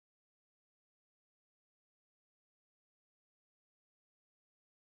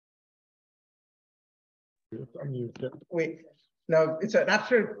Now, it's an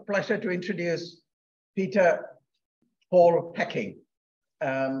absolute pleasure to introduce Pieter-Paul Hekking.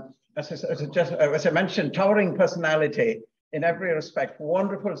 As I mentioned, towering personality in every respect,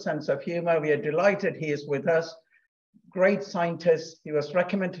 wonderful sense of humor. We are delighted he is with us. Great scientist. He was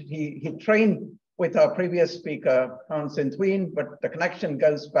recommended, he trained with our previous speaker, Hans in Tween, but the connection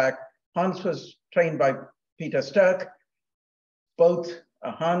goes back. Hans was trained by Peter Sturck. Both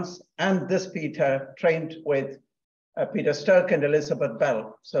Hans and this Peter trained with Peter Sturck and Elizabeth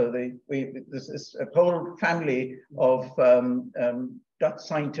Bell. So this is a whole family of Dutch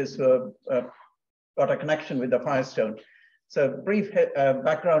scientists who have got a connection with the Firestone. So brief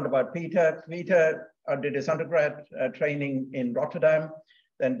background about Peter. Peter did his undergrad training in Rotterdam,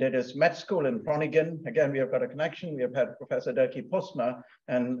 then did his med school in Groningen. Again, we have got a connection. We have had Professor Dirkie Postma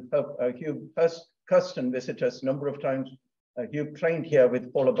and Hugh Kirsten visit us a number of times. Hugh trained here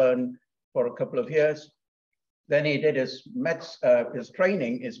with Paula Byrne for a couple of years. Then he did his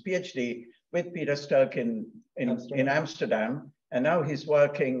training, his PhD with Peter Sturck in Amsterdam. And now he's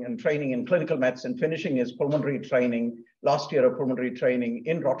working and training in clinical medicine, finishing his pulmonary training, last year of pulmonary training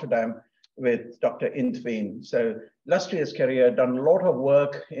in Rotterdam with Dr. Intveen. So illustrious career, done a lot of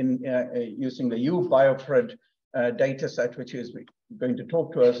work in using the U-Biofred data set, which is going to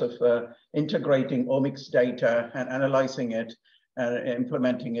talk to us of integrating omics data and analyzing it and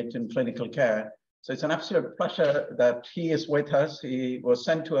implementing it in clinical care. So it's an absolute pleasure that he is with us. He was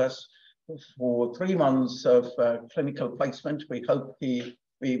sent to us for 3 months of clinical placement. We hope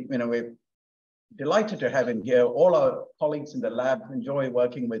we're delighted to have him here. All our colleagues in the lab enjoy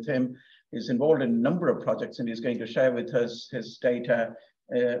working with him. He's involved in a number of projects and he's going to share with us his data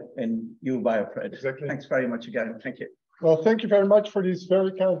in U-Biofred. Exactly. Thanks very much again. Thank you. Well, thank you very much for these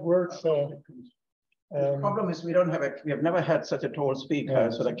very kind words. The problem is we have never had such a tall speaker, yeah,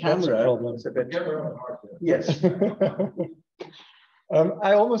 so the camera is a bit. Yes.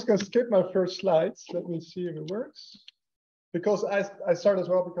 I almost can skip my first slides. Let me see if it works. Because I start as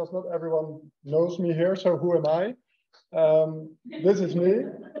well because not everyone knows me here. So who am I? This is me.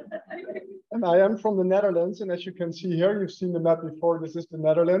 And I am from the Netherlands. And as you can see here, you've seen the map before. This is the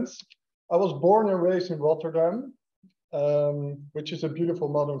Netherlands. I was born and raised in Rotterdam, which is a beautiful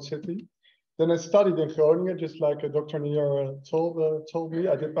modern city. Then I studied in Groningen, just like Dr. Nier told me.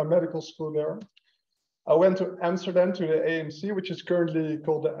 I did my medical school there. I went to Amsterdam to the AMC, which is currently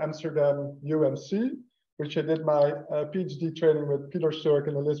called the Amsterdam UMC, which I did my PhD training with Peter Sturck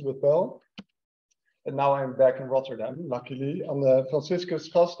and Elizabeth Bell. And now I'm back in Rotterdam, luckily, on the Franciscus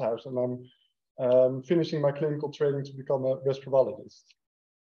Gasthuis, and I'm finishing my clinical training to become a respirologist.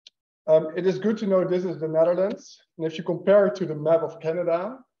 It is good to know this is the Netherlands. And if you compare it to the map of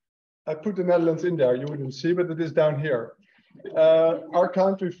Canada, I put the Netherlands in there. You wouldn't see, but it is down here. Our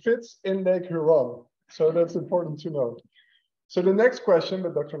country fits in Lake Huron. So that's important to know. So the next question,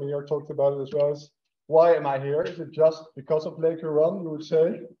 but Dr. Nier talked about it as well, is why am I here? Is it just because of Lake Huron, you would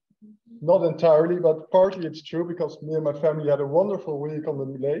say? Not entirely, but partly it's true because me and my family had a wonderful week on the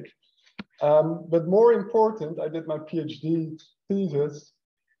lake. But more important, I did my PhD thesis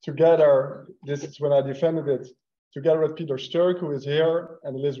together. This is when I defended it together with Peter Sturck, who is here,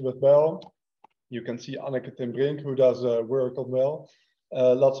 and Elizabeth Bell. You can see Anneke ten Brink, who does work on well,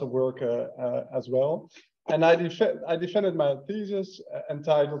 lots of work as well. And I defended my thesis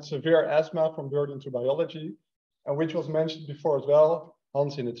entitled Severe Asthma from Burden to Biology, and which was mentioned before as well.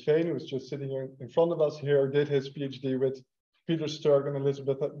 Hans in het Veen, who is just sitting here in front of us here, did his PhD with Peter Sturck and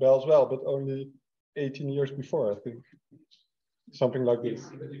Elizabeth Bell as well, but only 18 years before, I think. Something like this.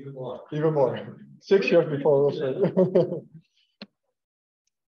 Even more. 6 years before also.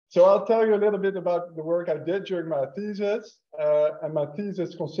 So I'll tell you a little bit about the work I did during my thesis. And my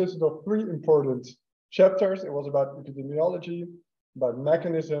thesis consisted of 3 important chapters. It was about epidemiology, about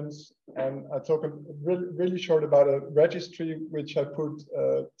mechanisms, and I talk really short about a registry, which I put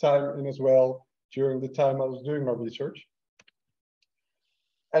time in as well during the time I was doing my research.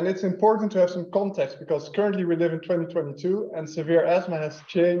 And it's important to have some context because currently we live in 2022 and severe asthma has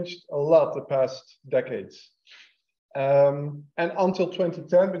changed a lot the past decades. And until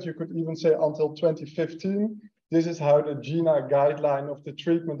 2010, but you could even say until 2015, this is how the GINA guideline of the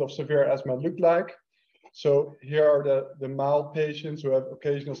treatment of severe asthma looked like. So here are the mild patients who have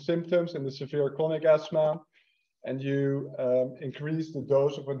occasional symptoms and the severe chronic asthma. And you increase the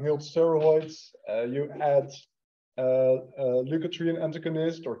dose of inhaled steroids. You add leukotriene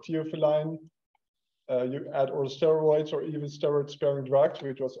antagonist or theophylline. You add oral steroids or even steroid-sparing drugs,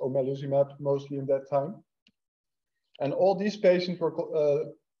 which was omalizumab mostly in that time. And all these patients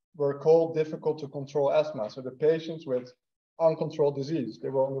were called difficult to control asthma. So the patients with uncontrolled disease, they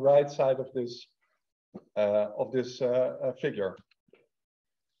were on the right side of this figure.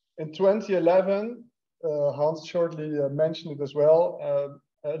 In 2011, Hans shortly mentioned it as well.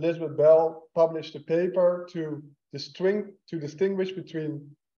 Elizabeth Bell published a paper to distinguish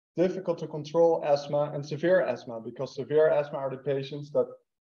between difficult to control asthma and severe asthma, because severe asthma are the patients that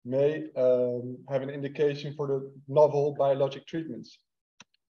may have an indication for the novel biologic treatments.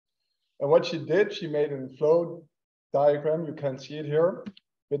 And what she did, she made a flow diagram, you can see it here,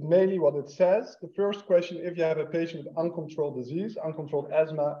 but mainly what it says, the first question, if you have a patient with uncontrolled disease, uncontrolled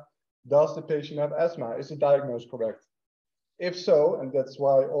asthma, does the patient have asthma? Is the diagnosis correct? If so, and that's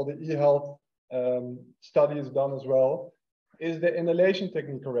why all the e-health study is done as well, is the inhalation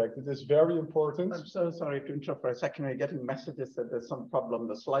technique correct? It is very important. I'm so sorry to interrupt for a second. We're getting messages that there's some problem.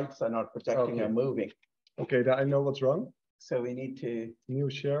 The slides are not projecting or moving. Okay, I know what's wrong. So we need to new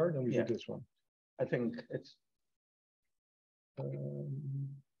share, then we do this one. I think it's.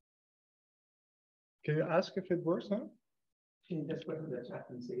 Can you ask if it works now? Can you just put in the chat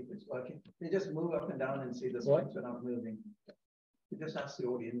and see if it's working? You just move up and down and see the slides are not moving. You just ask the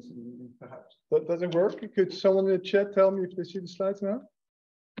audience and perhaps. Does it work? Could someone in the chat tell me if they see the slides now?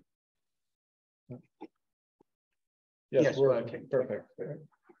 Yes, working. Perfect.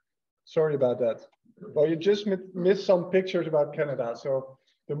 Sorry about that. Well, you just missed some pictures about Canada, so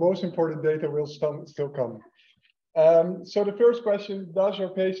the most important data will still come. So the first question, does your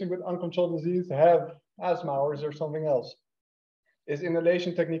patient with uncontrolled disease have asthma, or is there something else? Is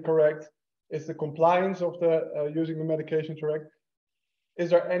inhalation technique correct? Is the compliance of the using the medication correct? Is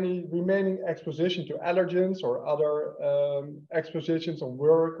there any remaining exposition to allergens or other expositions on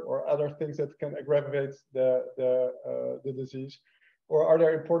work or other things that can aggravate the disease? Or are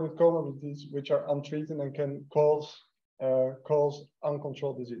there important comorbidities which are untreated and can cause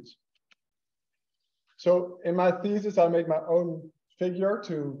uncontrolled disease? So in my thesis, I make my own figure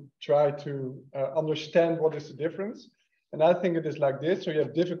to try to understand what is the difference. And I think it is like this. So you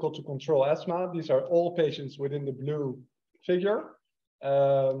have difficult to control asthma. These are all patients within the blue figure.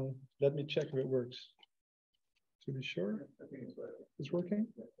 Let me check if it works to be sure. I think it's working. It's working?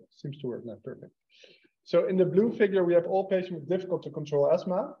 Seems to work now. Perfect. So in the blue figure, we have all patients with difficult to control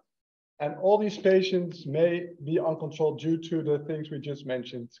asthma. And all these patients may be uncontrolled due to the things we just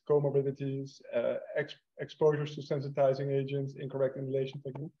mentioned, comorbidities, exposures to sensitizing agents, incorrect inhalation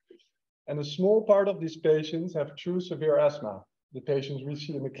technique. And a small part of these patients have true severe asthma, the patients we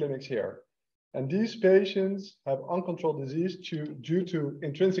see in the clinics here. And these patients have uncontrolled disease due to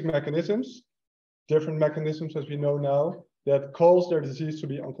intrinsic mechanisms, different mechanisms as we know now, that cause their disease to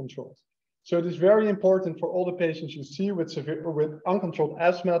be uncontrolled. So it is very important for all the patients you see with uncontrolled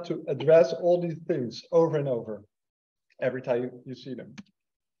asthma to address all these things over and over every time you see them.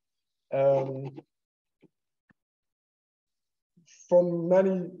 From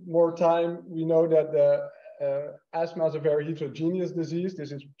many more time, we know that the asthma is a very heterogeneous disease.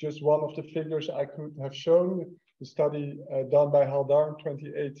 This is just one of the figures I could have shown. The study done by Haldar in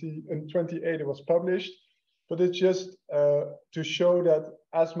 2018. In 2008, it was published. But it's just to show that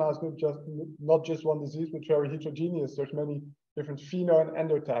asthma is not just one disease, but very heterogeneous. There's many different pheno and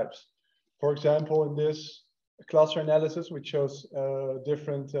endotypes. For example, in this cluster analysis, which shows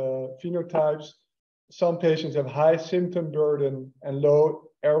different phenotypes, some patients have high symptom burden and low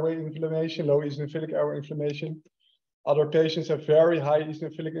airway inflammation, low eosinophilic airway inflammation. Other patients have very high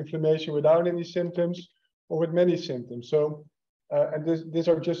eosinophilic inflammation without any symptoms or with many symptoms. So, and these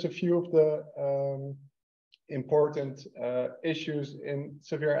are just a few of the important issues in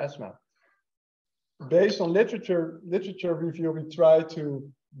severe asthma. Based on literature review, we try to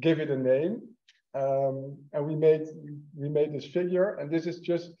give it a name, and we made this figure, and this is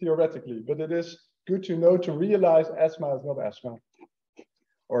just theoretically, but it is good to know, to realize asthma is not asthma,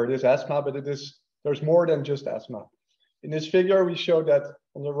 or it is asthma, but there's more than just asthma. In this figure, we show that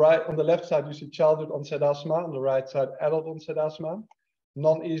on the left side you see childhood onset asthma, on the right side adult onset asthma.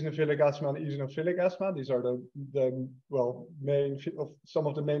 Non-eosinophilic asthma and eosinophilic asthma. These are some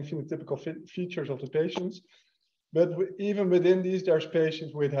of the main phenotypical features of the patients. But even within these, there's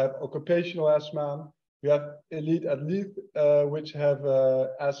patients which have occupational asthma. We have elite which have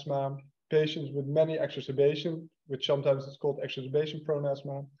asthma. Patients with many exacerbation, which sometimes is called exacerbation-prone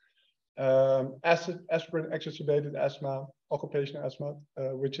asthma. Aspirin exacerbated asthma, occupational asthma,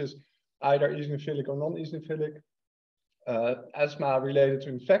 which is either eosinophilic or non-eosinophilic. Asthma related to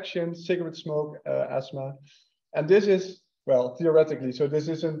infection, cigarette smoke, asthma. And this is, well, theoretically, so this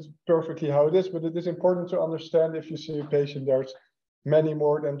isn't perfectly how it is, but it is important to understand if you see a patient, there's many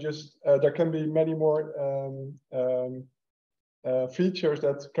more than just, there can be many more features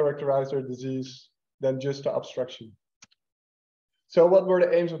that characterize their disease than just the obstruction. So what were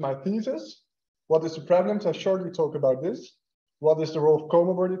the aims of my thesis? What is the prevalence? I shortly talk about this. What is the role of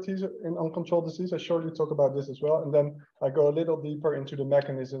comorbidities in uncontrolled disease? I shortly talk about this as well. And then I go a little deeper into the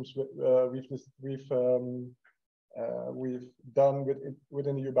mechanisms we've done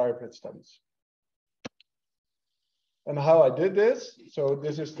within the eubioprate studies. And how I did this. So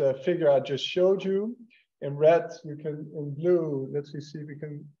this is the figure I just showed you. In red, you can, in blue, let's see if we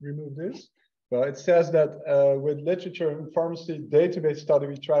can remove this. Well, it says that with literature and pharmacy database study,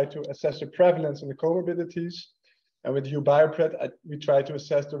 we try to assess the prevalence and the comorbidities. And with eubioprate, we try to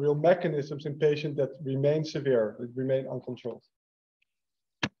assess the real mechanisms in patients that remain severe, that remain uncontrolled.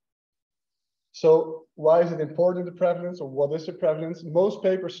 So why is it important, the prevalence, or what is the prevalence? Most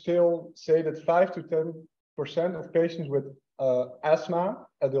papers still say that 5 to 10% of patients with asthma,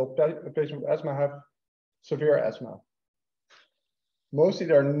 adult patients with asthma, have severe asthma. Mostly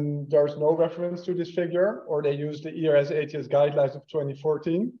there's no reference to this figure, or they use the ERS-ATS guidelines of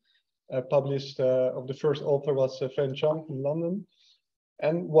 2014, published of the first author was Fen Chang from London.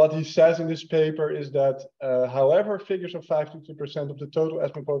 And what he says in this paper is that, however, figures of 5 to 2% of the total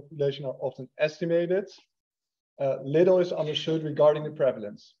asthma population are often estimated. Little is understood regarding the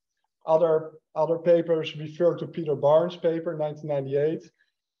prevalence. Other papers refer to Peter Barnes' paper, 1998,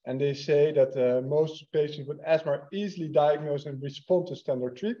 and they say that most patients with asthma are easily diagnosed and respond to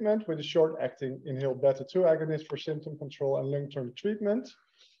standard treatment with a short-acting inhaled beta-2 agonist for symptom control and long-term treatment.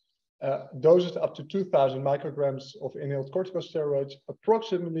 Doses up to 2,000 micrograms of inhaled corticosteroids.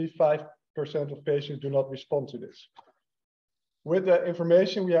 Approximately 5% of patients do not respond to this. With the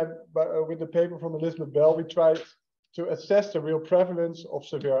information we had, with the paper from Elizabeth Bell, we tried to assess the real prevalence of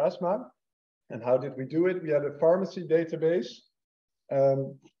severe asthma. And how did we do it? We had a pharmacy database.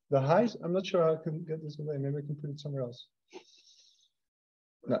 The highs, I'm not sure how I can get this away. Maybe I can put it somewhere else.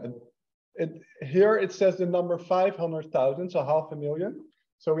 No, here it says the number 500,000, so 500,000.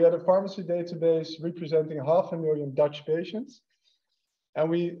 So we had a pharmacy database representing 500,000 Dutch patients. And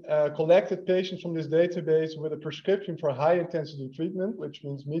we collected patients from this database with a prescription for high intensity treatment, which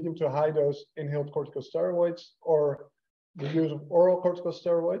means medium to high dose inhaled corticosteroids or the use of oral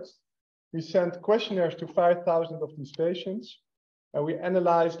corticosteroids. We sent questionnaires to 5,000 of these patients, and we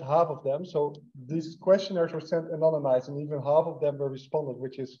analyzed half of them. So these questionnaires were sent anonymized, and even half of them were responded,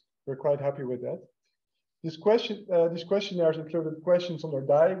 which is, we're quite happy with that. These questionnaires included questions on their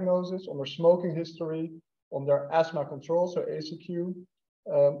diagnosis, on their smoking history, on their asthma control, so ACQ,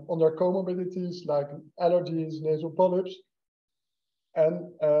 on their comorbidities like allergies, nasal polyps.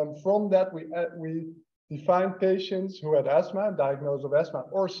 And from that, we defined patients who had asthma, diagnosed of asthma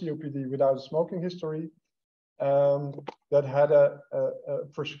or COPD without a smoking history, that had a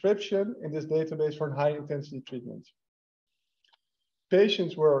prescription in this database for high intensity treatment.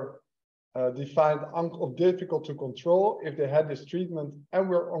 Patients were defined of difficult to control if they had this treatment and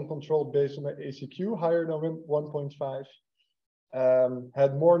were uncontrolled based on the ACQ higher than 1.5,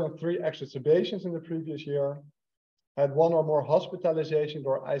 had more than 3 exacerbations in the previous year, had 1 or more hospitalizations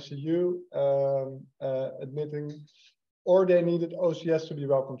or ICU admitting, or they needed OCS to be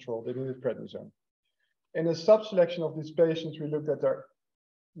well controlled. They needed prednisone. In a subselection of these patients, we looked at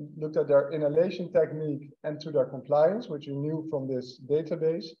their inhalation technique and to their compliance, which we knew from this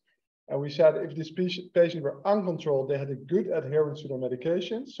database. And we said if these patients were uncontrolled, they had a good adherence to their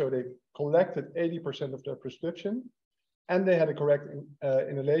medication. So they collected 80% of their prescription and they had a correct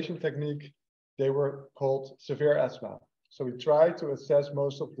inhalation technique. They were called severe asthma. So we tried to assess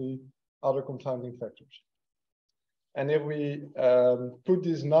most of the other confounding factors. And if we put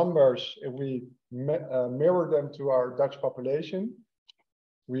these numbers, if we mirror them to our Dutch population,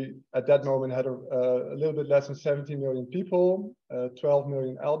 we at that moment had a little bit less than 17 million people, 12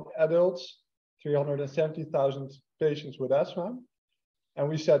 million adults, 370,000 patients with asthma. And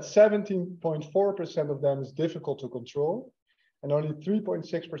we said 17.4% of them is difficult to control, and only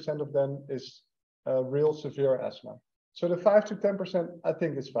 3.6% of them is real severe asthma. So the 5 to 10%, I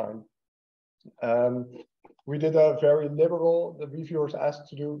think, is fine. We did a very liberal, the reviewers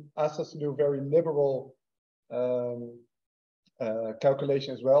asked us to do very liberal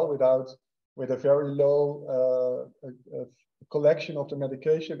calculation as well, with a very low collection of the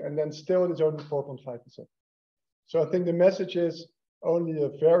medication, and then still it is only 4.5%. So I think the message is only a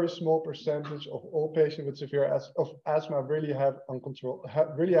very small percentage of all patients with severe asthma really have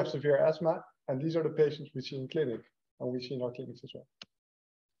severe asthma, and these are the patients we see in clinic, and we see in our clinics as well.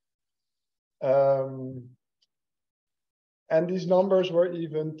 And these numbers were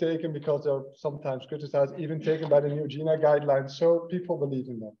even taken, because they're sometimes criticized, even taken by the new GINA guidelines, so people believe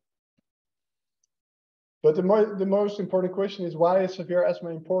in them. But the most important question is, why is severe asthma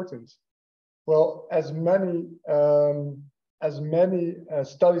important? Well, as many as many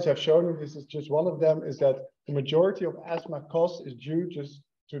studies have shown, and this is just one of them, is that the majority of asthma costs is due just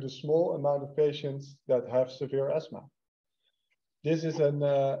to the small amount of patients that have severe asthma. This is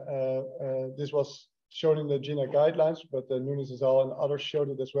this was shown in the GINA guidelines, but Nunes et al. And others showed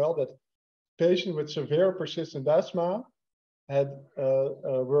it as well, that patients with severe persistent asthma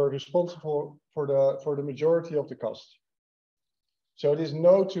were responsible for the majority of the cost. So it is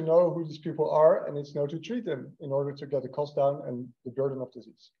to know who these people are, and it's to treat them in order to get the cost down and the burden of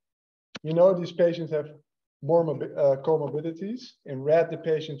disease. We know these patients have more comorbidities. In red, the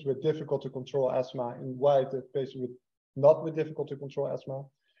patients with difficult to control asthma. In white, the patients not with difficult to control asthma.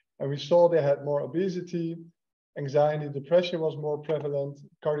 And we saw they had more obesity, anxiety, depression was more prevalent,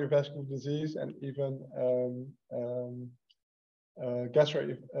 cardiovascular disease, and even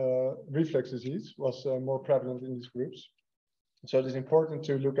gastric reflux disease was more prevalent in these groups. So it is important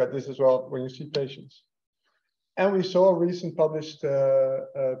to look at this as well when you see patients. And we saw a recent published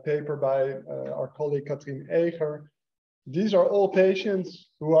paper by our colleague Katrien Eger. These are all patients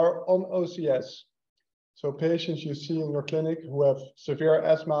who are on OCS. So patients you see in your clinic who have severe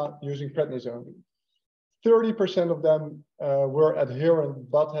asthma using prednisone. 30% of them were adherent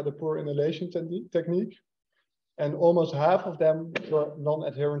but had a poor inhalation technique. And almost half of them were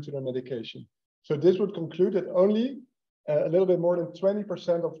non-adherent to their medication. So this would conclude that only a little bit more than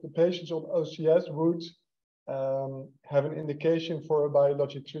 20% of the patients on OCS would have an indication for a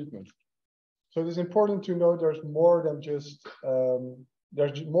biologic treatment. So it is important to know there's more than just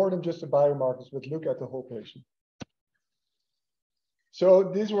the biomarkers, but look at the whole patient.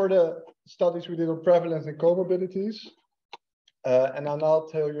 So these were the studies we did on prevalence and comorbidities. And I'll now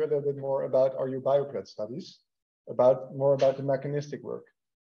tell you a little bit more about our UBioPred studies, more about the mechanistic work.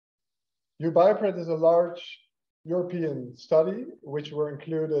 UBioPred is a large European study, which were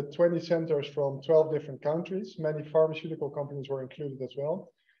included 20 centers from 12 different countries. Many pharmaceutical companies were included as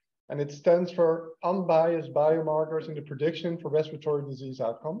well. And it stands for unbiased biomarkers in the prediction for respiratory disease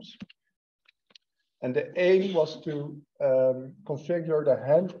outcomes. And the aim was to configure the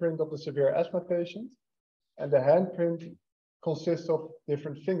handprint of the severe asthma patient. And the handprint consists of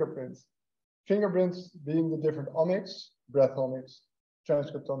different fingerprints. Fingerprints being the different omics, breath omics,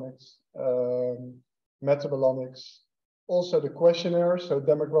 transcriptomics, metabolomics, also the questionnaire, so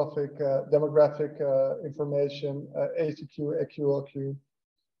demographic information, ACQ, AQLQ,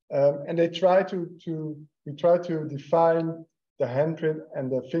 and we try to define the handprint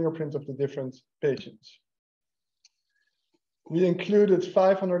and the fingerprint of the different patients. We included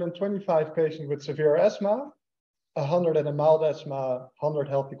 525 patients with severe asthma, 100 had a mild asthma, 100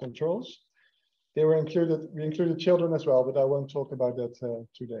 healthy controls. We included children as well, but I won't talk about that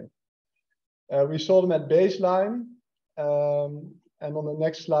today. We saw them at baseline, and on the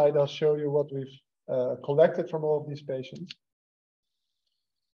next slide, I'll show you what we've collected from all of these patients.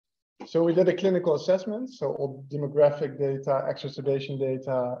 So we did a clinical assessment, so all demographic data, exacerbation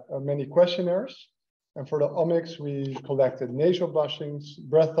data, many questionnaires. And for the omics, we collected nasal brushings,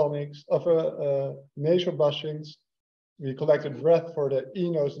 breath omics, nasal brushings. We collected breath for the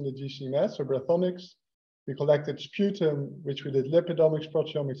eNOS and the GCMS, so breathomics. We collected sputum, which we did lipidomics,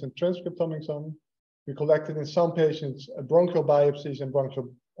 proteomics, and transcriptomics on. We collected in some patients bronchial biopsies and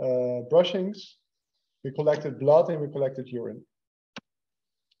bronchial brushings. We collected blood and we collected urine.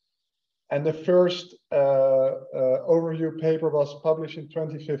 And the first overview paper was published in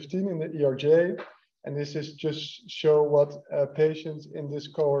 2015 in the ERJ. And this is just show what patients in this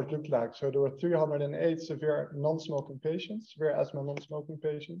cohort look like. So there were 308 severe non-smoking patients, severe asthma non-smoking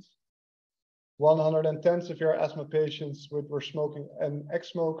patients. 110 severe asthma patients were smoking and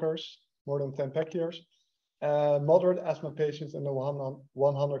ex-smokers, more than 10 pack years. Moderate asthma patients and the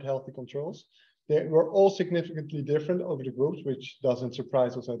 100 healthy controls. They were all significantly different over the groups, which doesn't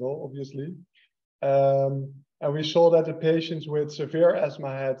surprise us at all, obviously. And we saw that the patients with severe asthma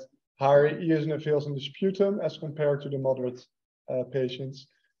had higher eosinophils in the sputum as compared to the moderate patients.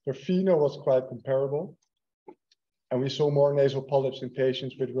 Their FeNO was quite comparable. And we saw more nasal polyps in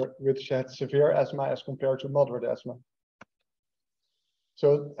patients which had severe asthma as compared to moderate asthma.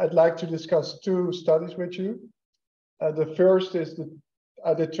 So I'd like to discuss two studies with you. The first is the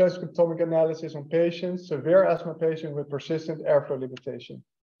transcriptomic analysis on patients, severe asthma patients with persistent airflow limitation.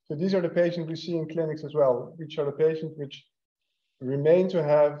 So these are the patients we see in clinics as well, which are the patients which remain to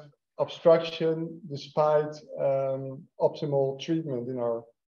have obstruction despite optimal treatment in our,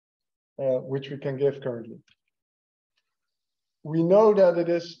 which we can give currently. We know that it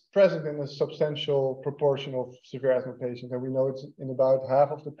is present in a substantial proportion of severe asthma patients, and we know it's in about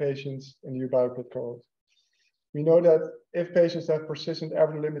half of the patients in the UBioPred cohort. We know that if patients have persistent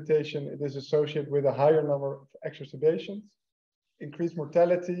airflow limitation, it is associated with a higher number of exacerbations, increased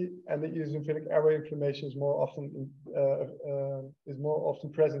mortality, and the eosinophilic airway inflammation is more often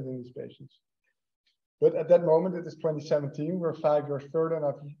present in these patients. But at that moment, it is 2017. We're 5 years further, and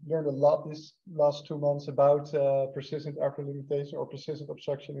I've learned a lot these last 2 months about persistent airflow limitation or persistent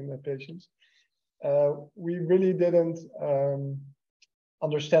obstruction in the patients. We really didn't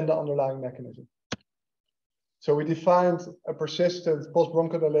understand the underlying mechanism. So we defined a persistent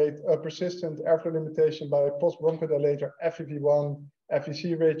persistent airflow limitation by a post-bronchodilator FEV1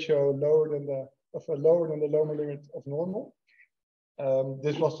 FVC ratio lower than the lower limit of normal.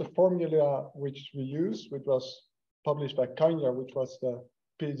 This was the formula which we used, which was published by Kanya, which was the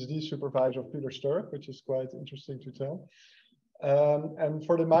PhD supervisor of Peter Sturck, which is quite interesting to tell. And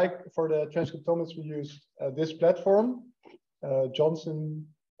for the transcriptomics, we used this platform. Johnson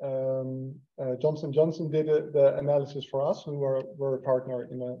Johnson did the analysis for us, who were a partner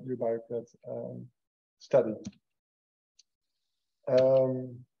in a UBioPret study.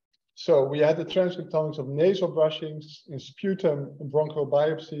 So we had the transcriptomics of nasal brushings, in sputum, in bronchial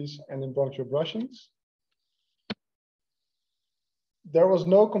biopsies, and in bronchial brushings. There was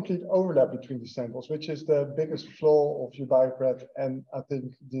no complete overlap between the samples, which is the biggest flaw of UBioPret and I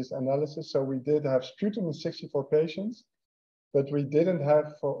think this analysis. So we did have sputum in 64 patients, but we didn't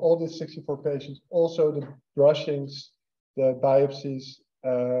have for all these 64 patients also the brushings, the biopsies,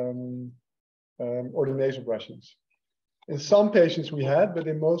 or the nasal brushings. In some patients we had, but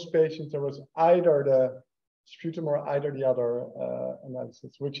in most patients there was either the sputum or either the other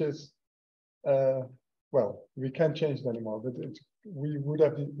analysis, which is, well, we can't change it anymore, but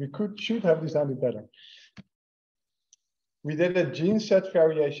should have designed it better. We did a gene set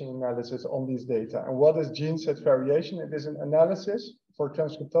variation analysis on these data. And what is gene set variation? It is an analysis for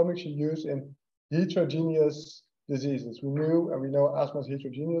transcriptomics you use in heterogeneous diseases. We know asthma is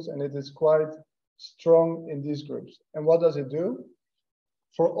heterogeneous, and it is quite strong in these groups. And what does it do?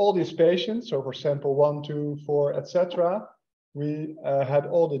 For all these patients, so for sample 1, 2, 4, etc., we had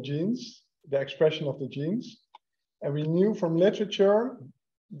all the genes, the expression of the genes. And we knew from literature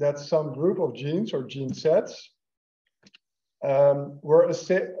that some group of genes or gene sets were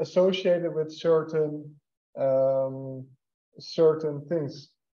associated with certain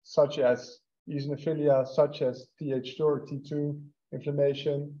things, such as eosinophilia, such as Th2 or T2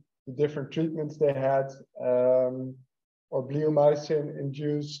 inflammation, the different treatments they had, or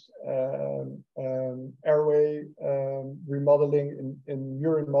bleomycin-induced airway remodeling in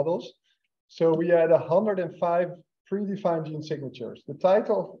urine models. So we had 105 predefined gene signatures. The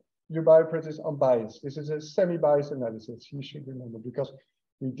title of UBioPret is unbiased. This is a semi-biased analysis, you should remember, because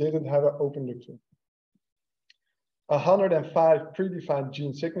we didn't have an open look to. 105 predefined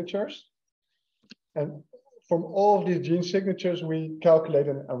gene signatures. And from all of these gene signatures, we calculate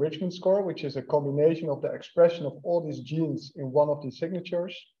an enrichment score, which is a combination of the expression of all these genes in one of these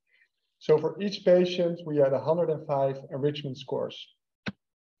signatures. So for each patient, we had 105 enrichment scores.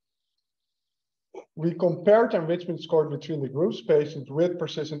 We compared enrichment scores between the groups, patients with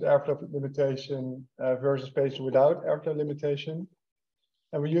persistent airflow limitation versus patients without airflow limitation.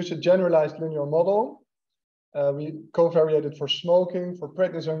 And we used a generalized linear model. We covariated for smoking, for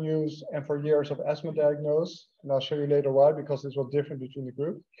prednisone use, and for years of asthma diagnosis. And I'll show you later why, because this was different between the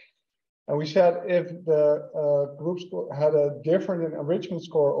groups. And we said if the groups had a different enrichment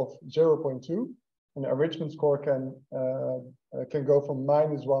score of 0.2, and the enrichment score can go from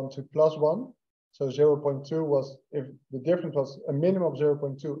 -1 to +1. So 0.2 was, if the difference was a minimum of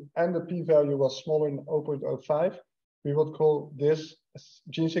 0.2 and the p-value was smaller than 0.05, we would call this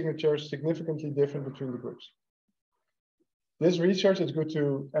gene signature significantly different between the groups. This research is good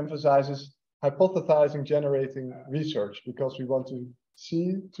to emphasize is hypothesizing generating research, because we want to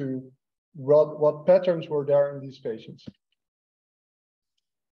see what patterns were there in these patients.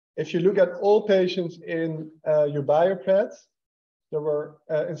 If you look at all patients in UBioPret, there were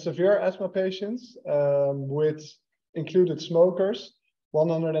in severe asthma patients with included smokers,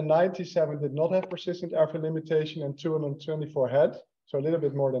 197 did not have persistent airflow limitation and 224 had, so a little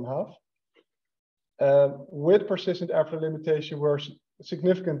bit more than half. With persistent airflow limitation were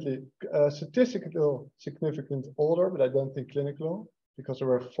significantly, statistically significant older, but I don't think clinical, because there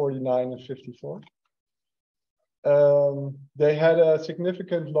were 49 and 54. They had a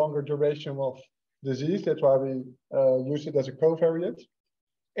significant longer duration of disease. That's why we use it as a covariate.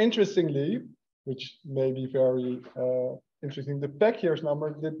 Interestingly, which may be very interesting, the pack years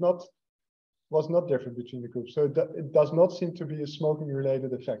number was not different between the groups. So it does not seem to be a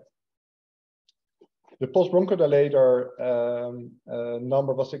smoking-related effect. The post-bronchodilator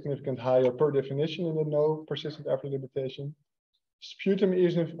number was significantly higher per definition in the no persistent airflow limitation. Sputum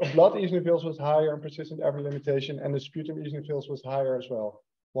blood eosinophils was higher in persistent airway limitation, and the sputum eosinophils was higher as well,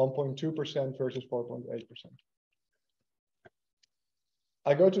 1.2% versus 4.8%.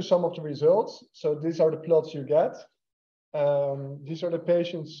 I go to some of the results. So these are the plots you get. These are the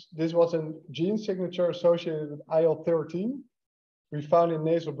patients. This was a gene signature associated with IL-13. We found in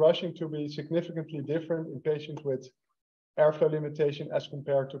nasal brushing to be significantly different in patients with airflow limitation as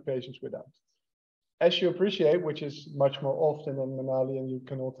compared to patients without. As you appreciate, which is much more often than Manali, and you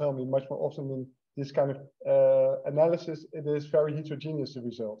can all tell me, much more often than this kind of analysis, it is very heterogeneous, the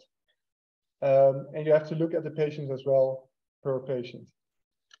result. And you have to look at the patients as well per patient.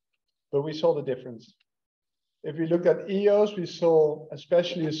 But we saw the difference. If we looked at EOS, we saw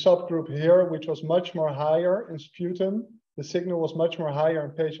especially a subgroup here, which was much more higher in sputum. The signal was much more higher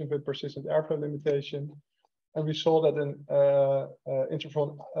in patients with persistent airflow limitation. And we saw that in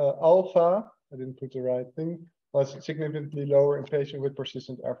interferon alpha, I didn't put the right thing, was significantly lower in patients with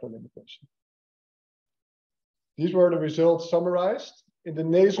persistent airflow limitation. These were the results summarized. In the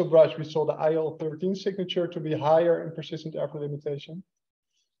nasal brush, we saw the IL-13 signature to be higher in persistent airflow limitation.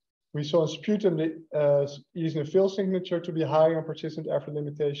 We saw in sputum the eosinophil signature to be higher in persistent airflow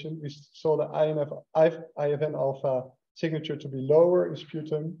limitation. We saw the IFN alpha signature to be lower in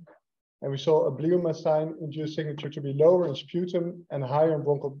sputum. And we saw a bleomycin-induced signature to be lower in sputum and higher in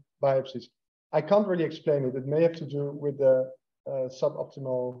bronchial biopsies. I can't really explain it. It may have to do with the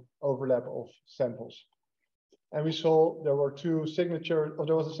suboptimal overlap of samples. And we saw there were two signatures, or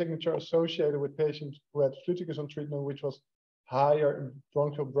there was a signature associated with patients who had fluticasone treatment, which was higher in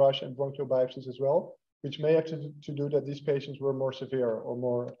bronchial brush and bronchial biopsies as well, which may have to do that these patients were more severe or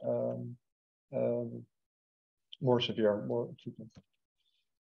more treatment.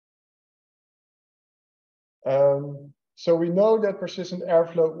 So we know that persistent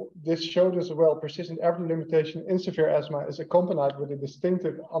airflow, this showed us as well, persistent airflow limitation in severe asthma is accompanied with a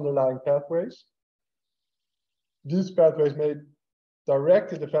distinctive underlying pathways. These pathways may direct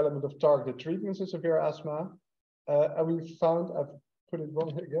the development of targeted treatments in severe asthma. And we found, I've put it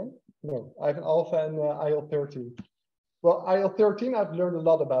wrong here again. No, I have an alpha and IL-13. Well, IL-13 I've learned a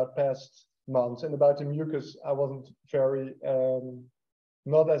lot about past months, and about the mucus I wasn't very,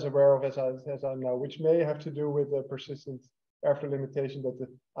 not as aware of as I know, which may have to do with the persistent airflow limitation, that the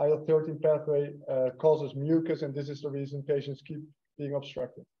IL-13 pathway causes mucus, and this is the reason patients keep being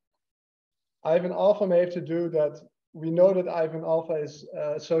obstructed. IFN alpha may have to do that. We know that IFN alpha is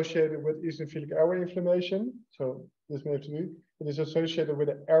associated with eosinophilic airway inflammation. So this may have to do. It is associated with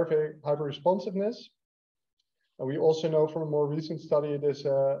the airway hyperresponsiveness. And we also know from a more recent study it is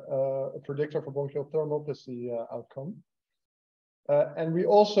a predictor for bronchial thermoplasty outcome. And we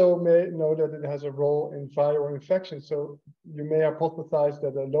also may know that it has a role in viral infection. So you may hypothesize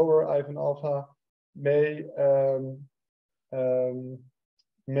that a lower IFN alpha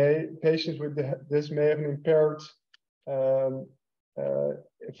patients with this may have an impaired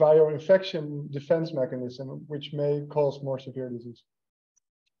viral infection defense mechanism, which may cause more severe disease.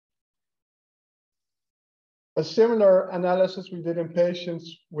 A similar analysis we did in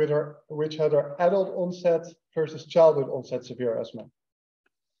patients which had our adult onset versus childhood onset severe asthma.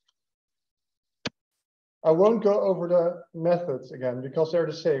 I won't go over the methods again because they're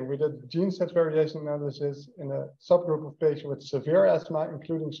the same. We did gene set variation analysis in a subgroup of patients with severe asthma,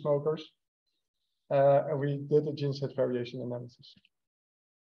 including smokers. And we did a gene set variation analysis.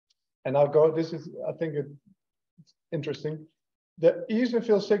 And I'll go, this is, I think it's interesting. The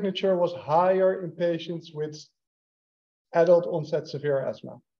eosinophil signature was higher in patients with adult onset severe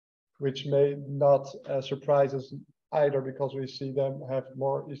asthma, which may not surprise us either because we see them have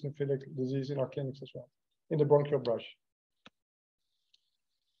more eosinophilic disease in our clinics as well, in the bronchial brush.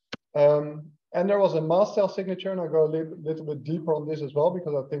 And there was a mast cell signature, and I'll go a little bit deeper on this as well,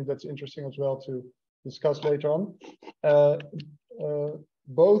 because I think that's interesting as well to discuss later on.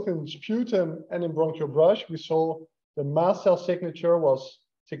 Both in sputum and in bronchial brush, we saw the mast cell signature was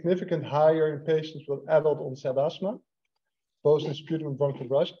significantly higher in patients with adult onset asthma, both in sputum and bronchial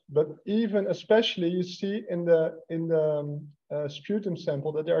brush. But even especially you see in the sputum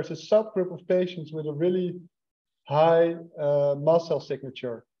sample that there is a subgroup of patients with a really high mast cell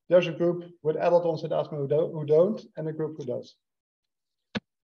signature. There's a group with adult onset asthma who don't, and a group who does.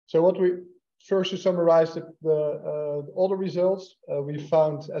 So what we first to summarize all the results, we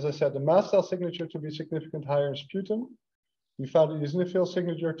found, as I said, the mast cell signature to be significantly higher in sputum. We found the eosinophil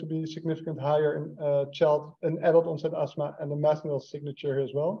signature to be significantly higher in adult onset asthma, and the mast cell signature here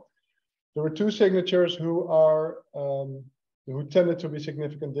as well. There were two signatures who tended to be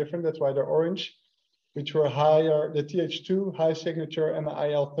significantly different. That's why they're orange, which were higher, the Th2 high signature and the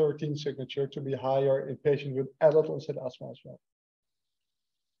IL-13 signature to be higher in patients with adult onset asthma as well.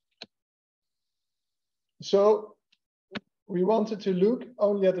 So we wanted to look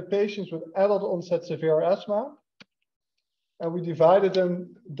only at the patients with adult onset severe asthma. And we divided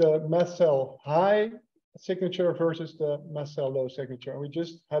them the mast cell high signature versus the mast cell low signature. And we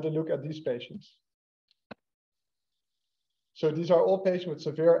just had a look at these patients. So these are all patients with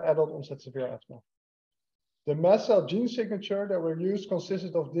severe adult onset severe asthma. The mast cell gene signature that were used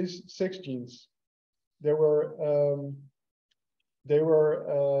consisted of these 6 genes. They were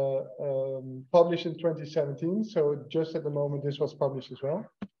published in 2017. So just at the moment, this was published as well.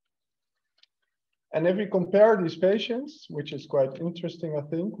 And if we compare these patients, which is quite interesting, I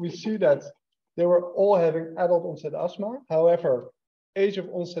think, we see that they were all having adult onset asthma. However, age of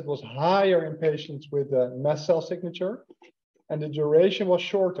onset was higher in patients with the mast cell signature, and the duration was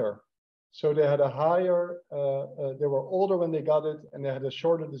shorter. So they had a higher, they were older when they got it, and they had a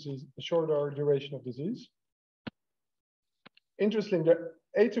shorter duration of disease. Interesting, the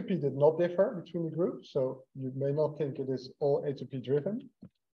atopy did not differ between the groups, so you may not think it is all atopy driven.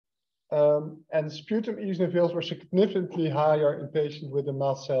 And sputum eosinophils were significantly higher in patients with a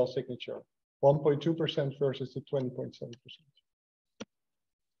mast cell signature, 1.2% versus the 20.7%.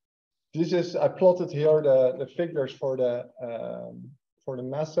 This is, I plotted here the figures for the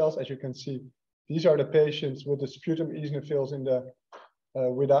mast cells. As you can see, these are the patients with the sputum eosinophils in the,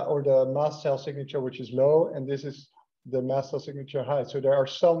 or the mast cell signature, which is low, and this is the mast cell signature high. So there are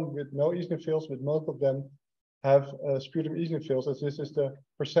some with no eosinophils, but most of them have sputum eosinophils, as this is the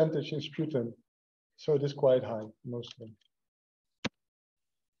percentage in sputum. So it is quite high, most of them.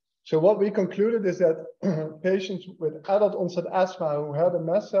 So what we concluded is that patients with adult onset asthma who had a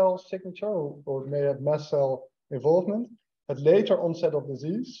mast cell signature or may have mast cell involvement had later onset of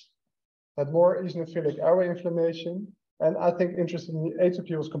disease, had more eosinophilic airway inflammation, and I think interestingly,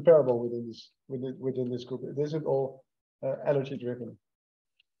 atopy was comparable within this group. It isn't all allergy driven.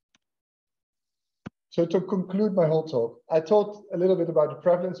 So to conclude my whole talk, I talked a little bit about the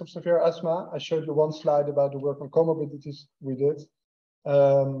prevalence of severe asthma. I showed you one slide about the work on comorbidities we did.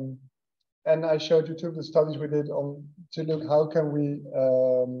 And I showed you 2 of the studies we did on to look how can we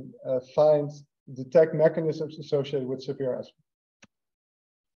detect mechanisms associated with severe asthma.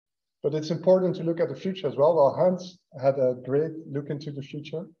 But it's important to look at the future as well. Well, Hans had a great look into the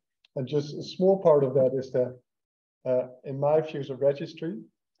future. And just a small part of that is the, in my view, is a registry.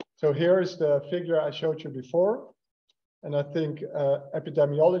 So here is the figure I showed you before. And I think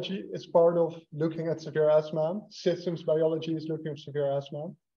epidemiology is part of looking at severe asthma. Systems biology is looking at severe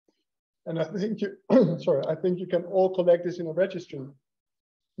asthma. And I think you, I think you can all collect this in a registry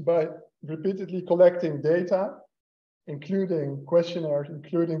by repeatedly collecting data, including questionnaires,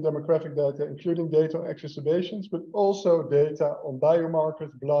 including demographic data, including data on exacerbations, but also data on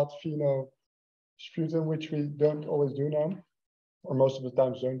biomarkers, blood, pheno, sputum, which we don't always do now, or most of the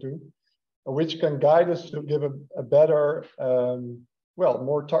times don't do, which can guide us to give a better, well,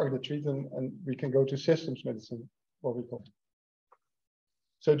 more targeted treatment, and we can go to systems medicine, what we call.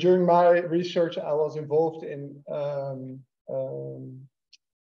 So during my research, I was involved in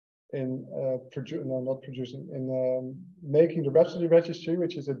making the Rhapsody registry,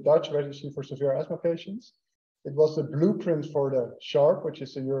 which is a Dutch registry for severe asthma patients. It was the blueprint for the SHARP, which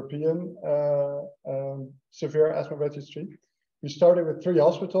is a European severe asthma registry. We started with 3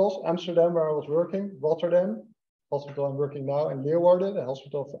 hospitals: Amsterdam, where I was working, Rotterdam, hospital I'm working now, and Leeuwarden, the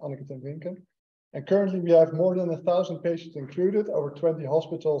hospital for Anneke ten Winken. And currently we have more than 1,000 patients included, over 20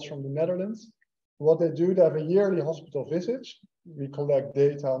 hospitals from the Netherlands. What they do, they have a yearly hospital visit. We collect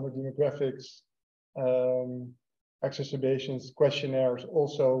data on the demographics, exacerbations, questionnaires,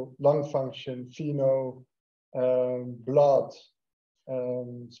 also lung function, pheno, blood,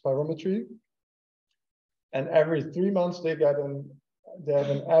 spirometry. And every 3 months they have an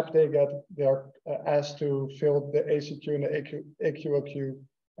app. They are asked to fill the ACQ and the AQOQ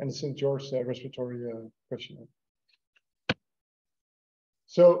and the St. George's respiratory questionnaire.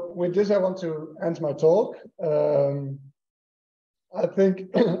 So with this, I want to end my talk. I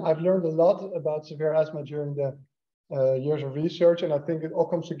think I've learned a lot about severe asthma during the years of research, and I think it all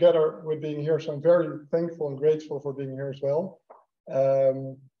comes together with being here. So I'm very thankful and grateful for being here as well.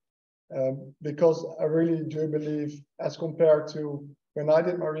 Because I really do believe, as compared to when I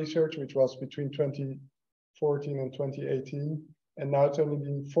did my research, which was between 2014 and 2018, and now it's only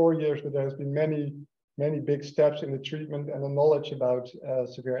been 4 years, but there has been many big steps in the treatment and the knowledge about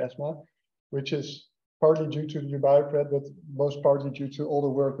severe asthma, which is partly due to the BioPred, but most partly due to all the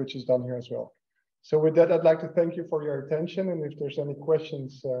work which is done here as well. So with that, I'd like to thank you for your attention, and if there's any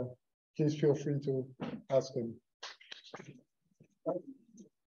questions, please feel free to ask them.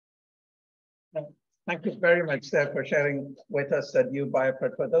 Thank you very much, Steph, for sharing with us that new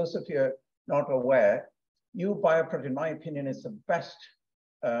BioPred. For those of you not aware, UBioProt, in my opinion, is the best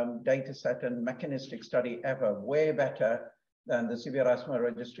data set and mechanistic study ever, way better than the severe asthma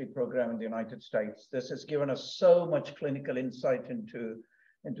registry program in the United States. This has given us so much clinical insight into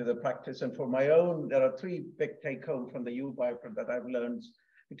the practice. And for my own, there are 3 big take home from the UBioProt that I've learned.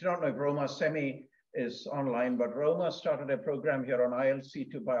 I don't know if Roma Semi is online, but Roma started a program here on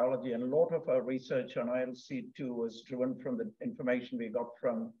ILC2 biology, and a lot of our research on ILC2 was driven from the information we got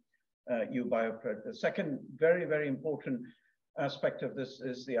from UBioProt. The second very, very important aspect of this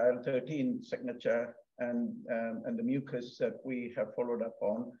is the IL-13 signature and the mucus that we have followed up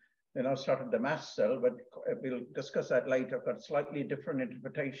on. We now started the mast cell, but we'll discuss that later, but slightly different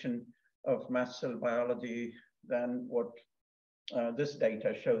interpretation of mast cell biology than what this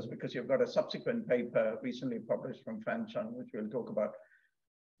data shows, because you've got a subsequent paper recently published from Fan Chung, which we'll talk about.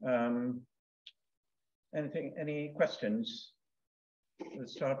 Any questions? We'll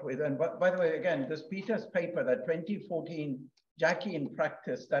start with, and by the way, again, this Peter's paper, that 2014 Jackie in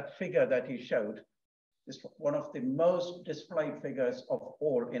practice, that figure that he showed is one of the most displayed figures of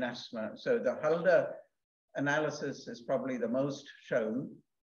all in asthma. So the Halder analysis is probably the most shown.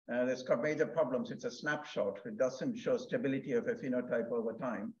 It's got major problems. It's a snapshot. It doesn't show stability of a phenotype over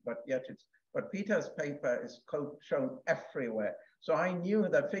time, but yet but Peter's paper is shown everywhere. So I knew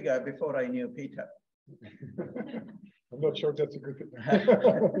that figure before I knew Peter. I'm not sure that's a good thing.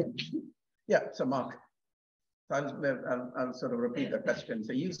 Yeah, so Mark, I'll sort of repeat the question.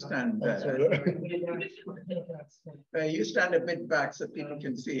 So you stand you stand a bit back so people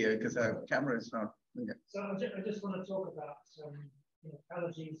can see you, because our camera is not. Okay. So I just want to talk about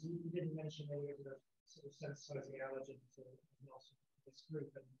allergies. You didn't mention any of the sort of sensitizing allergens in this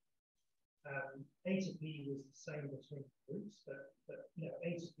group. And A to B was the same between groups, but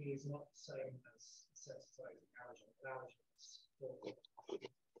A to B is not the same as sensitizing allergens.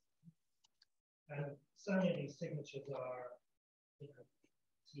 And so many of these signatures are,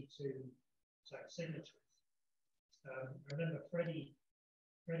 T2 type signatures. I remember Freddie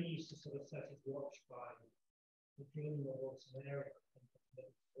used to sort of set his watch by the June or autumn area in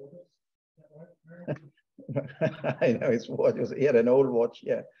August. Is that right? I know his watch. He had an old watch,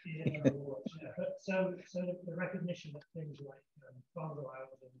 yeah. Yeah, an old watch, yeah. But so the recognition of things like fungal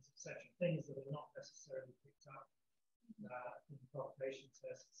allergens, etc., things that are not necessarily picked up in the population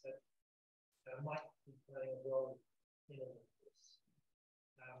test, etc., might be playing a role in all of this.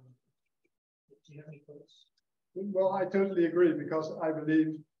 Do you have any thoughts? Well, I totally agree, because I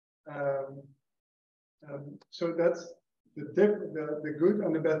believe so that's the good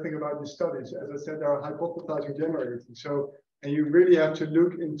and the bad thing about these studies. As I said, they are hypothesizing generating. So, and you really have to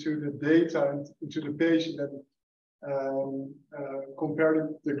look into the data and into the patient and compare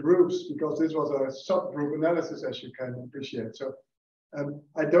the groups, because this was a subgroup analysis, as you can appreciate. So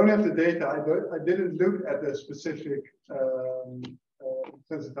I don't have the data. I didn't look at the specific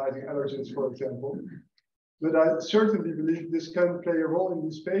sensitizing allergens, for example. But I certainly believe this can play a role in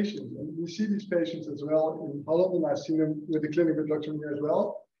these patients. And we see these patients as well in Holland, and I've seen them with the clinic with Dr. Meir as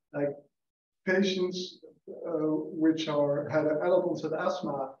well. Like patients which had an adult onset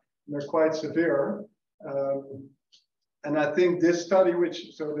asthma, and they're quite severe. And I think this study,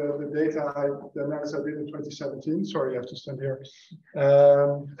 the the analysis I did in 2017, sorry, I have to stand here.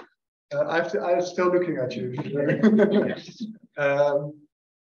 I'm still looking at you.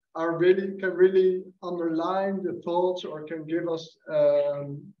 Can really underline the thoughts, or can give us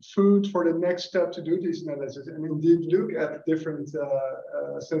food for the next step to do these analysis, and indeed look at different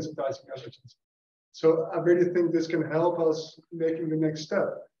sensitizing allergens. So I really think this can help us making the next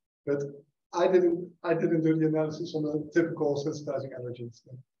step. But I didn't do the analysis on the typical sensitizing allergens.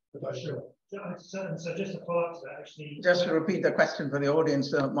 Sure. So just to follow up to that, actually. Just to repeat the question for the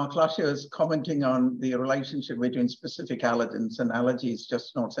audience, Mark Lasher is commenting on the relationship between specific allergens and allergies,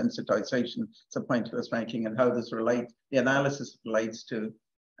 just not sensitization. It's a point he was making, and how this the analysis relates to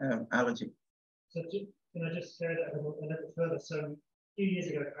allergy. So can I just share that a little further? So a few years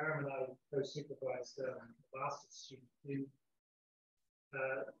ago, Aaron and I co-supervised a master's student who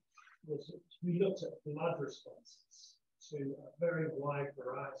we looked at blood responses to a very wide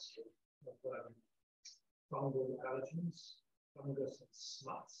variety of fungal allergens, fungus and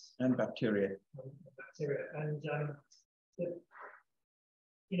smuts, and bacteria. And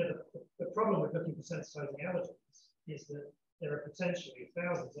the problem with looking for sensitizing allergens is that there are potentially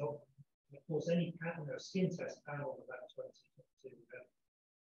thousands of them. And of course, any skin test panel of about 20, 22,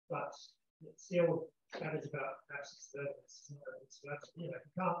 but it's still adage about absence of evidence. If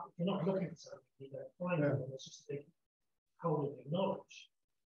you're not looking for something, you don't find them. It's just a big hole in your knowledge,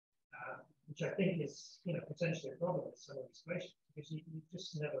 which I think is potentially a problem with some of these patients, because you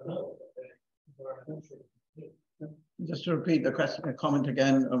just never know what their environmental treatment Just to repeat the question, comment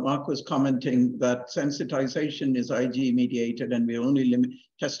again, Mark was commenting that sensitization is IG mediated and we're only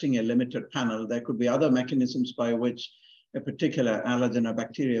testing a limited panel. There could be other mechanisms by which a particular allergen or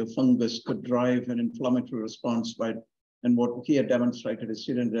bacteria or fungus could drive an inflammatory response. And what he had demonstrated, his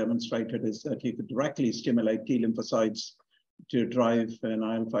student demonstrated, is that he could directly stimulate T lymphocytes to drive an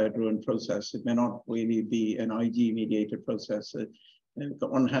IL-5-driven process. It may not really be an IG mediated process.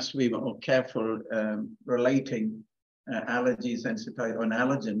 One has to be more careful relating allergy sensitized or an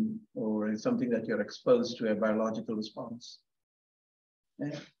allergen or something that you're exposed to a biological response.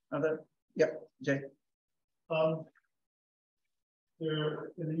 Yeah, Jay.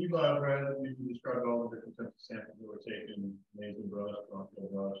 In the UBioBread, you described all the different types of samples that were taken: nasal brush, bronchial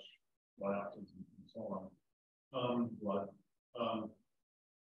brush, biopsies, and so on. Blood.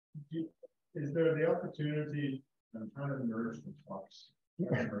 Is there the opportunity? I'm trying to merge the talks.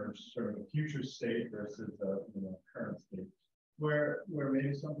 Merge sort of a future state versus the current state, where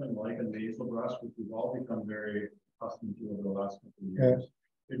maybe something like a nasal brush, which we've all become very accustomed to over the last couple of years,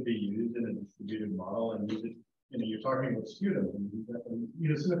 could be used in a distributed model and use it. You're talking about sputum and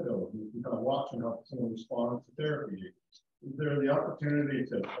eosinophils. You can kind of watch and how someone responds to therapy. Is there the opportunity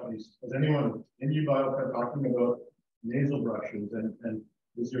to, at least, has anyone in UBioBread talking about nasal brushes and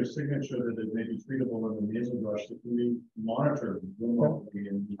is there a signature that it may be treatable in the nasal brush that can be monitored remotely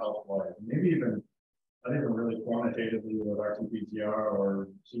and health-wise? Maybe even, not even really quantitatively with RT-PCR or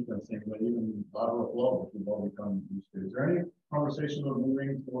sequencing, but even lateral flow, which we've all become used to. Is there any conversation about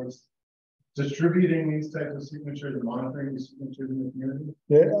moving towards distributing these types of signatures and monitoring these signatures in the community?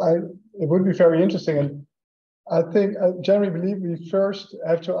 Yeah, it would be very interesting. And I think I generally believe we first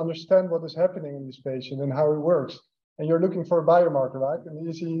have to understand what is happening in this patient and how it works. And you're looking for a biomarker, right? An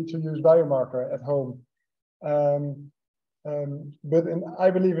easy to use biomarker at home. I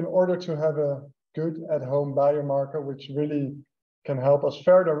believe in order to have a good at home biomarker, which really can help us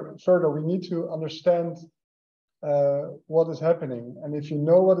further, we need to understand what is happening. And if you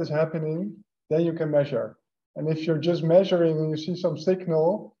know what is happening, then you can measure. And if you're just measuring and you see some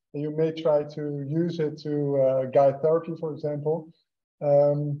signal, then you may try to use it to guide therapy, for example.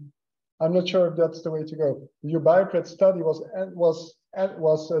 I'm not sure if that's the way to go. The UBioBread study was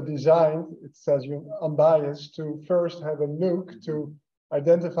designed, it says unbiased, to first have a look to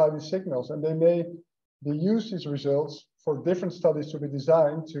identify the signals. And they use these results for different studies to be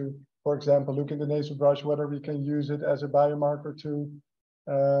designed to, for example, look in the nasal brush, whether we can use it as a biomarker to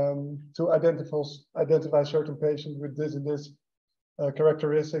identify certain patients with this and this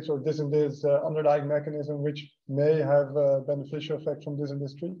characteristics or this and this underlying mechanism, which may have a beneficial effect from this and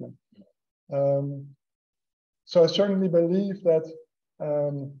this treatment. So I certainly believe that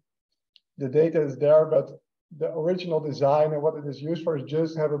the data is there, but the original design and what it is used for is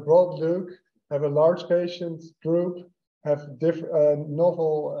just have a broad look, have a large patient group, have different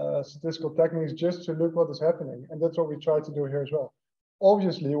novel statistical techniques just to look what is happening. And that's what we try to do here as well.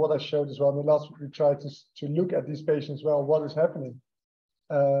 Obviously, what I showed as well, in the last we try to look at these patients well, what is happening.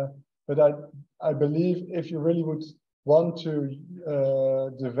 But I believe if you really would want to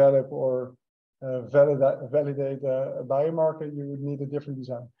develop or validate a biomarker, you would need a different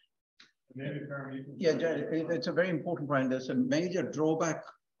design. Yeah, it's a very important point. There's a major drawback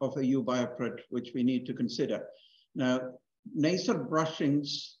of a UBioBread, which we need to consider. Now, nasal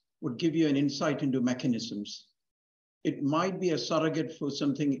brushings would give you an insight into mechanisms. It might be a surrogate for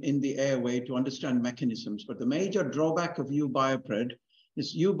something in the airway to understand mechanisms, but the major drawback of UBioBread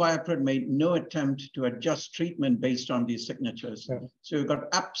is UBioBread made no attempt to adjust treatment based on these signatures. Yeah. So you've got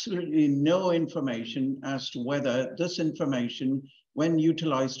absolutely no information as to whether this information, when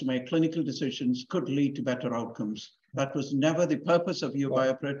utilized to make clinical decisions, could lead to better outcomes. That was never the purpose of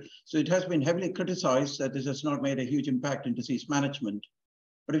UBioBread. So it has been heavily criticized that this has not made a huge impact in disease management,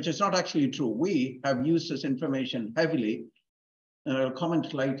 but which is not actually true. We have used this information heavily. And I'll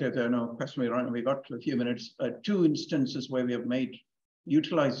comment later, there are no questions around, we got a few minutes, 2 instances where we have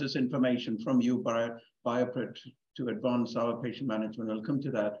utilized this information from UBioBread to advance our patient management. I'll come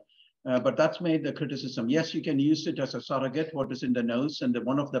to that. But that's made the criticism. Yes, you can use it as a surrogate, what is in the nose. And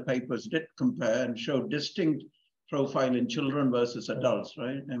one of the papers did compare and show distinct profile in children versus adults,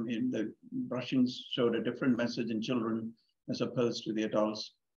 right? I mean, the brushings showed a different message in children as opposed to the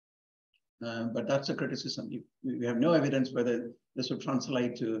adults. But that's a criticism. We have no evidence whether this would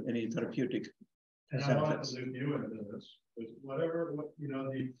translate to any therapeutic. And I want to loop you into this. Whatever,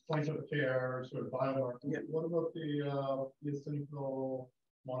 the point of care sort of biomarker. Yeah. What about the eosinophil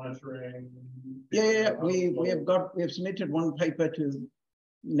monitoring? Yeah. We have submitted one paper to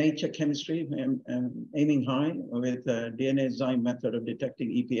Nature Chemistry, aiming high with the DNA enzyme method of detecting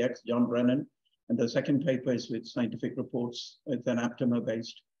EPX, John Brennan. And the second paper is with scientific reports with an aptamer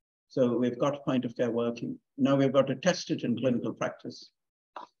based. So we've got point of care working. Now we've got to test it in clinical practice.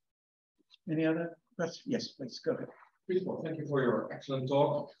 Any other questions? Yes, please go ahead. Pieter-Paul, thank you for your excellent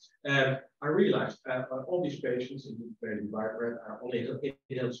talk. I realized all these patients in the Pieter-Paul are only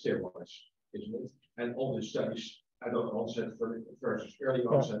inhaled steroids, isn't it? And all the studies, adult onset versus early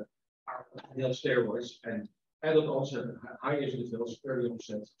onset, are inhaled steroids, and adult onset, high eosinophils, early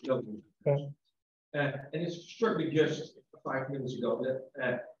onset, don't use it. And it struck me just 5 minutes ago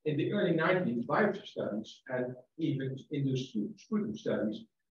that in the early 90s, biopsy studies and even induced sputum studies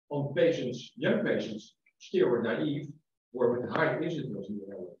on patients, young patients, steroid naive, were with high eosinophils in the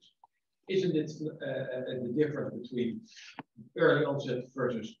airways. Isn't it the difference between early onset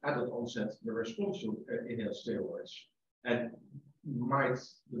versus adult onset, the response to inhaled steroids? And might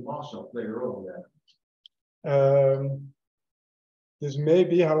the mast cell play a role in that? This may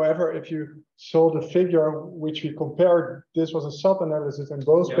be, however, if you saw the figure which we compared, this was a sub-analysis and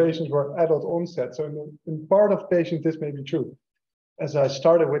both patients were adult onset. So in part of patients, this may be true. As I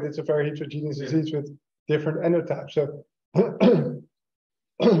started with, it's a very heterogeneous disease with different endotypes. So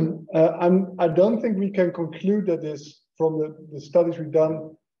I don't think we can conclude that this, from the studies we've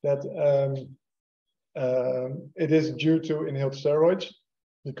done, that it is due to inhaled steroids,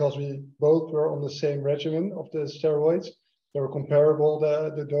 because we both were on the same regimen of the steroids. They were comparable,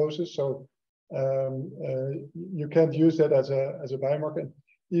 the doses, so you can't use that as a biomarker.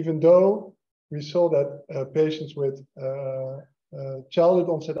 Even though we saw that patients with childhood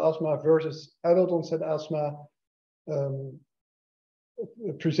onset asthma versus adult onset asthma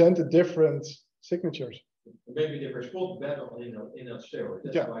presented different signatures. Maybe they respond better on inhaled steroids.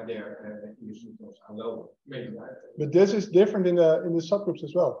 That's why their eosinophils are lower. Maybe. But this is different in the subgroups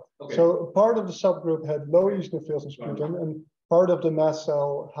as well. Okay. So part of the subgroup had low eosinophils in sputum, and part of the mast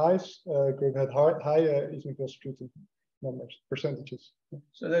cell high group had high eosinophil sputum numbers, percentages.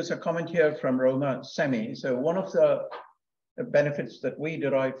 So there's a comment here from Roma Semi. So one of the benefits that we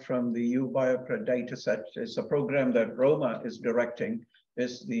derived from the UBioPRA data set is a program that Roma is directing,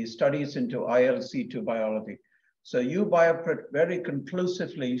 is the studies into ILC2 biology. So UBioPRA very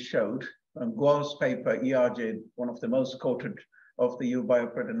conclusively showed, Guo's paper, ERJ, one of the most quoted of the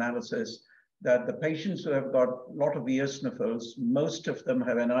UBioPRA analysis, that the patients who have got a lot of eosinophils, most of them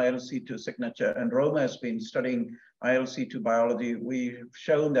have an ILC2 signature, and Roma has been studying ILC2 biology. We've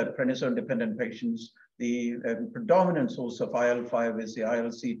shown that prednisone-dependent patients, the predominant source of IL-5 is the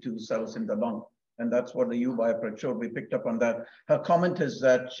ILC2 cells in the lung. And that's what the UBioPRA showed. We picked up on that. Her comment is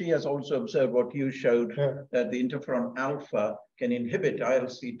that she has also observed what you showed, that the interferon alpha can inhibit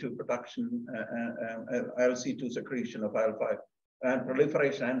ILC2 production, ILC2 secretion of IL-5, and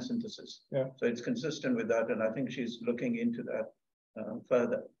proliferation and synthesis. So it's consistent with that. And I think she's looking into that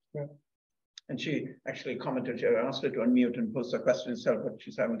further. And she actually commented, I asked her to unmute and post a question herself, but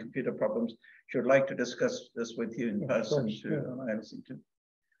she's having computer problems. She would like to discuss this with you in person on ILC2.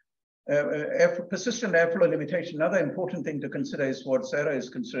 Persistent airflow limitation, another important thing to consider is what Sarah is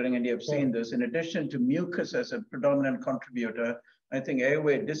considering, and you have seen this. In addition to mucus as a predominant contributor, I think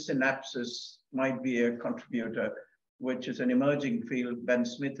airway dysynapsis might be a contributor, which is an emerging field. Ben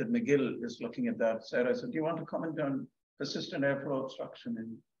Smith at McGill is looking at that. Sarah, so do you want to comment on persistent airflow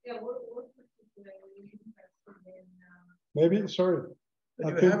obstruction? Yeah, we're particularly interested in... Maybe, sorry.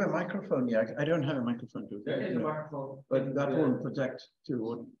 Do you have a microphone? Yeah, I don't have a microphone. There is a microphone. But that won't project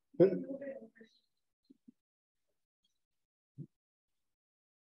to...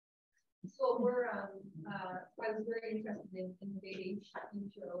 So we're, I was very interested in the data you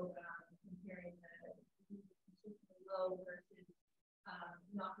showed comparing the consistently low versus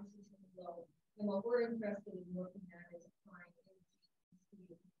not consistently low. And what we're interested in looking at is applying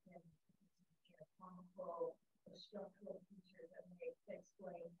anatomical or structural features that may explain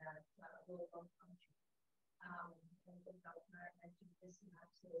that low lung function. And without mentioning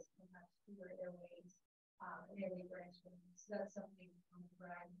dysynapsis, perhaps fewer airways, airway branching. So that's something on the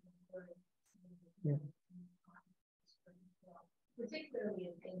ground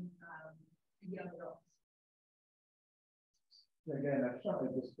particularly in young adults. Again, I've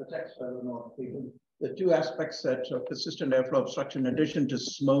shown this the text. I don't know if the two aspects that of persistent airflow obstruction, in addition to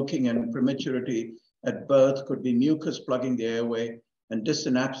smoking and prematurity at birth, could be mucus plugging the airway, and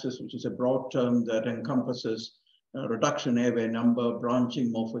dysynapsis, which is a broad term that encompasses reduction airway number,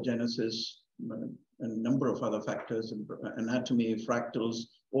 branching morphogenesis, and a number of other factors, anatomy, fractals,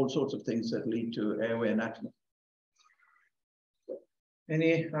 all sorts of things that lead to airway anatomy.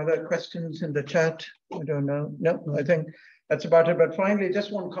 Any other questions in the chat? I don't know. No, I think that's about it. But finally,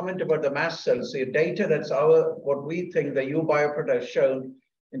 just one comment about the mast cells. The data that's what we think the UBioPRA has shown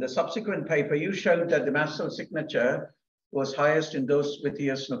In the subsequent paper, you showed that the mast cell signature was highest in those with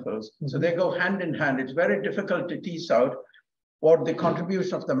eosinophils. So they go hand in hand. It's very difficult to tease out what the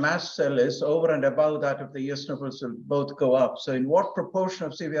contribution of the mast cell is over and above that of the eosinophils will both go up. So in what proportion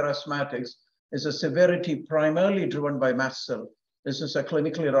of severe asthmatics is the severity primarily driven by mast cell? This is a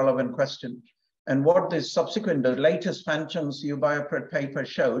clinically relevant question. And what the subsequent, the latest Fanchung's UBioPret paper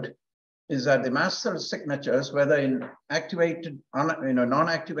showed is that the mast cell signatures, whether in activated,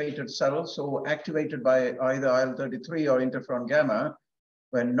 non-activated cells or activated by either IL-33 or interferon gamma,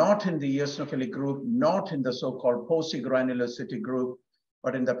 were not in the eosinophilic group, not in the so-called post-granulosity group,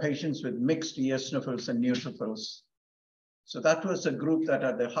 but in the patients with mixed eosinophils and neutrophils. So that was a group that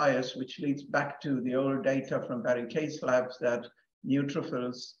had the highest, which leads back to the old data from Barry Kaye's labs that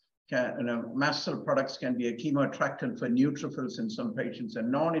neutrophils can, mast cell products can be a chemoattractant for neutrophils in some patients, a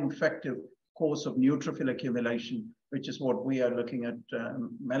non-infective cause of neutrophil accumulation, which is what we are looking at.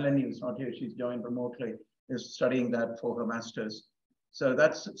 Melanie, who's not here, she's joined remotely, is studying that for her master's. So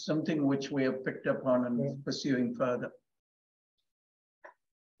that's something which we have picked up on and pursuing further.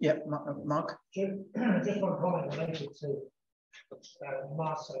 Yeah, Mark? Just one comment related to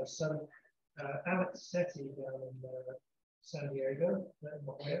mast cells. So Alex Setti down in San Diego,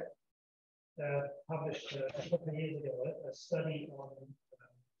 published a couple of years ago a study on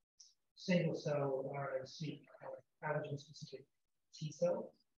single cell RNA-seq allergen-specific T cells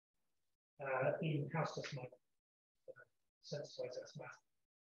in house dust mite sensitized asthma.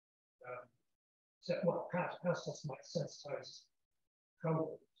 House dust mite sensitized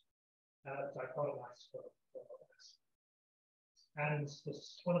cohort dichotomized for asthma. And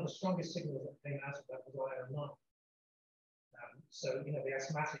one of the strongest signals that came out of that was IL-9. So, the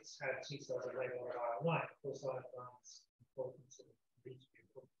asthmatics had T cells that labeled IL-9. Of course, IL-9 is important to reach the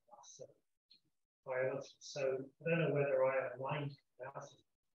important mast cell biology. So, I don't know whether IL-9 analysis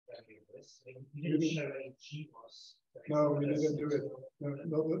of this. I mean, you didn't show any GWAS. No, we didn't do it.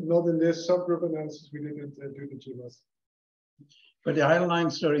 No, not in this subgroup analysis. We didn't do the GWAS. But the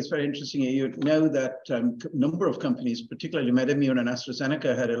IL-9 story is very interesting. You know that a number of companies, particularly MedImmune and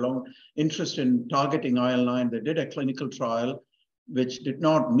AstraZeneca, had a long interest in targeting IL-9. They did a clinical trial which did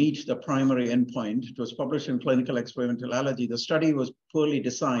not meet the primary endpoint. It was published in Clinical Experimental Allergy. The study was poorly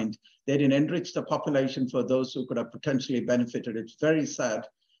designed. They didn't enrich the population for those who could have potentially benefited. It's very sad,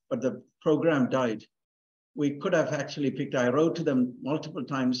 but the program died. We could have actually picked, I wrote to them multiple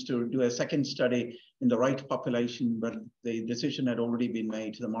times to do a second study in the right population, but the decision had already been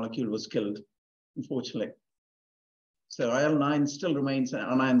made. The molecule was killed, unfortunately. So IL-9 still remains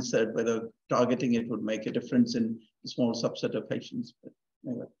unanswered whether targeting it would make a difference in a small subset of patients. But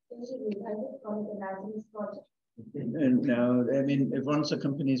anyway. No, I mean, if once the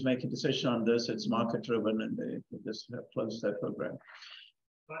companies make a decision on this, it's market driven and they just close their program.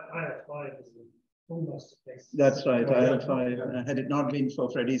 IL-5 is almost a case. That's right, IL-5. Had it not been for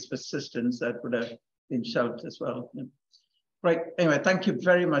Freddie's persistence, that would have been shelved as well. Yeah. Right, anyway, thank you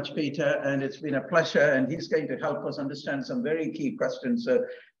very much, Peter, and it's been a pleasure, and he's going to help us understand some very key questions.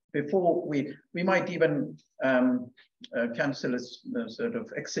 Before we might even cancel his sort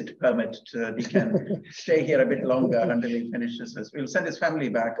of exit permit. He can stay here a bit longer until he finishes this. We'll send his family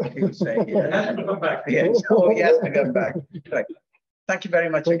back, but he'll stay here. He has to come back. Yeah, so he has to come back. Right. Thank you very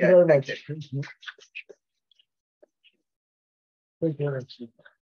much again. Thank you very much. Thank you very much.